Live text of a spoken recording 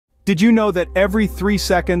Did you know that every 3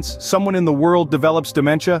 seconds, someone in the world develops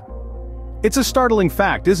dementia? It's a startling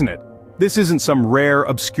fact, isn't it? This isn't some rare,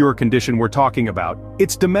 obscure condition we're talking about.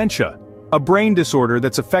 It's dementia, a brain disorder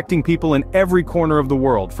that's affecting people in every corner of the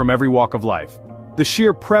world from every walk of life. The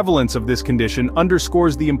sheer prevalence of this condition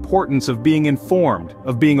underscores the importance of being informed,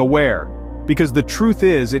 of being aware, because the truth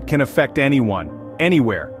is it can affect anyone,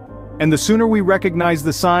 anywhere. And the sooner we recognize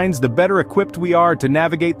the signs, the better equipped we are to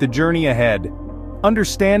navigate the journey ahead.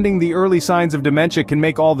 Understanding the early signs of dementia can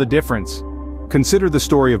make all the difference. Consider the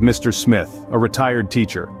story of Mr. Smith, a retired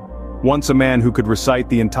teacher. Once a man who could recite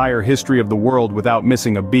the entire history of the world without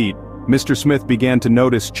missing a beat, Mr. Smith began to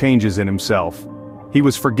notice changes in himself. He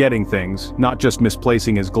was forgetting things, not just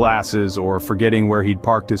misplacing his glasses or forgetting where he'd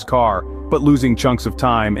parked his car, but losing chunks of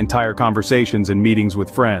time, entire conversations and meetings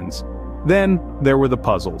with friends. Then, there were the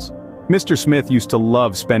puzzles. Mr. Smith used to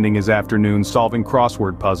love spending his afternoons solving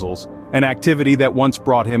crossword puzzles, an activity that once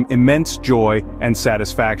brought him immense joy and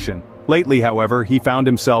satisfaction. Lately, however, he found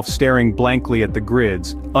himself staring blankly at the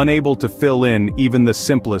grids, unable to fill in even the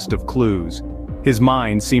simplest of clues. His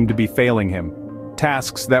mind seemed to be failing him.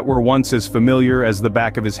 Tasks that were once as familiar as the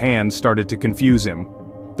back of his hand started to confuse him.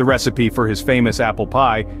 The recipe for his famous apple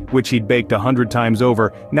pie, which he'd baked 100 times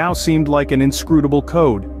over, now seemed like an inscrutable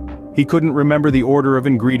code. He couldn't remember the order of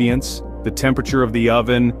ingredients, the temperature of the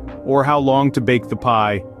oven, or how long to bake the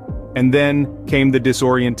pie. And then came the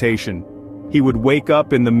disorientation. He would wake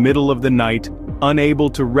up in the middle of the night, unable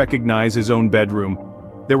to recognize his own bedroom.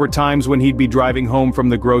 There were times when he'd be driving home from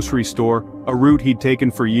the grocery store, a route he'd taken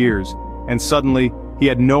for years, and suddenly, he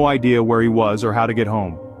had no idea where he was or how to get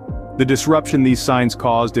home. The disruption these signs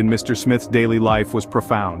caused in Mr. Smith's daily life was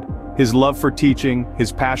profound. His love for teaching,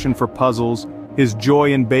 his passion for puzzles, his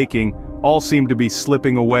joy in baking, all seemed to be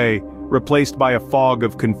slipping away, replaced by a fog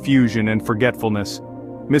of confusion and forgetfulness.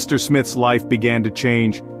 Mr. Smith's life began to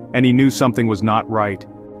change, and he knew something was not right.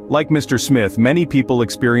 Like Mr. Smith, many people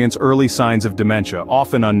experience early signs of dementia,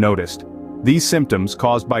 often unnoticed. These symptoms,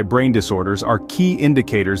 caused by brain disorders, are key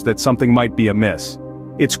indicators that something might be amiss.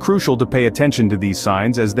 It's crucial to pay attention to these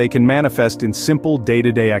signs as they can manifest in simple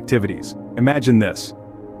day-to-day activities. Imagine this.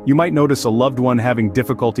 You might notice a loved one having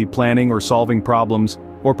difficulty planning or solving problems,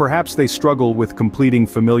 or perhaps they struggle with completing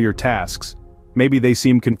familiar tasks. Maybe they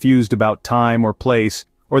seem confused about time or place,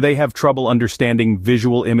 or they have trouble understanding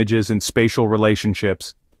visual images and spatial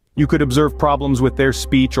relationships. You could observe problems with their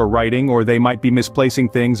speech or writing, or they might be misplacing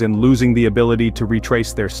things and losing the ability to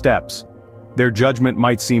retrace their steps. Their judgment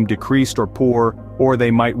might seem decreased or poor, or they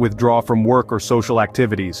might withdraw from work or social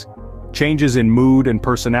activities. Changes in mood and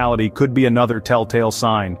personality could be another telltale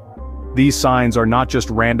sign. These signs are not just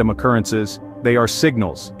random occurrences, they are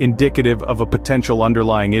signals, indicative of a potential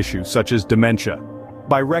underlying issue, such as dementia.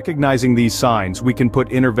 By recognizing these signs, we can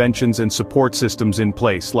put interventions and support systems in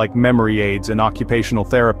place, like memory aids and occupational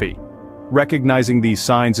therapy. Recognizing these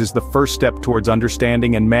signs is the first step towards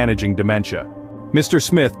understanding and managing dementia. Mr.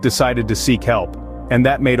 Smith decided to seek help, and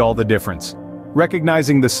that made all the difference.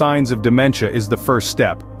 Recognizing the signs of dementia is the first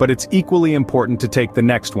step, but it's equally important to take the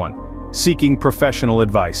next one: seeking professional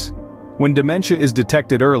advice. When dementia is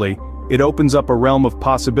detected early, it opens up a realm of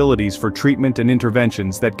possibilities for treatment and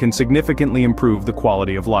interventions that can significantly improve the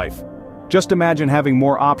quality of life. Just imagine having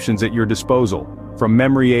more options at your disposal, from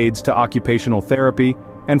memory aids to occupational therapy,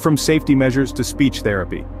 and from safety measures to speech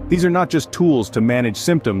therapy. These are not just tools to manage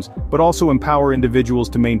symptoms, but also empower individuals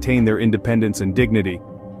to maintain their independence and dignity.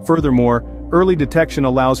 Furthermore, early detection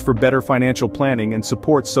allows for better financial planning and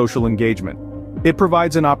supports social engagement. It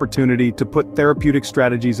provides an opportunity to put therapeutic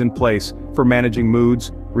strategies in place for managing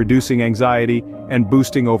moods, reducing anxiety, and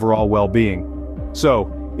boosting overall well-being.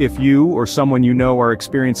 So, if you or someone you know are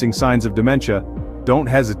experiencing signs of dementia, don't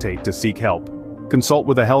hesitate to seek help. Consult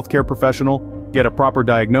with a healthcare professional, get a proper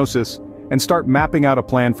diagnosis, and start mapping out a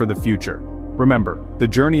plan for the future. Remember, the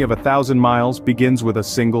journey of 1,000 miles begins with a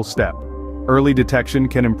single step. Early detection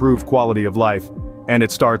can improve quality of life, and it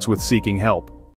starts with seeking help.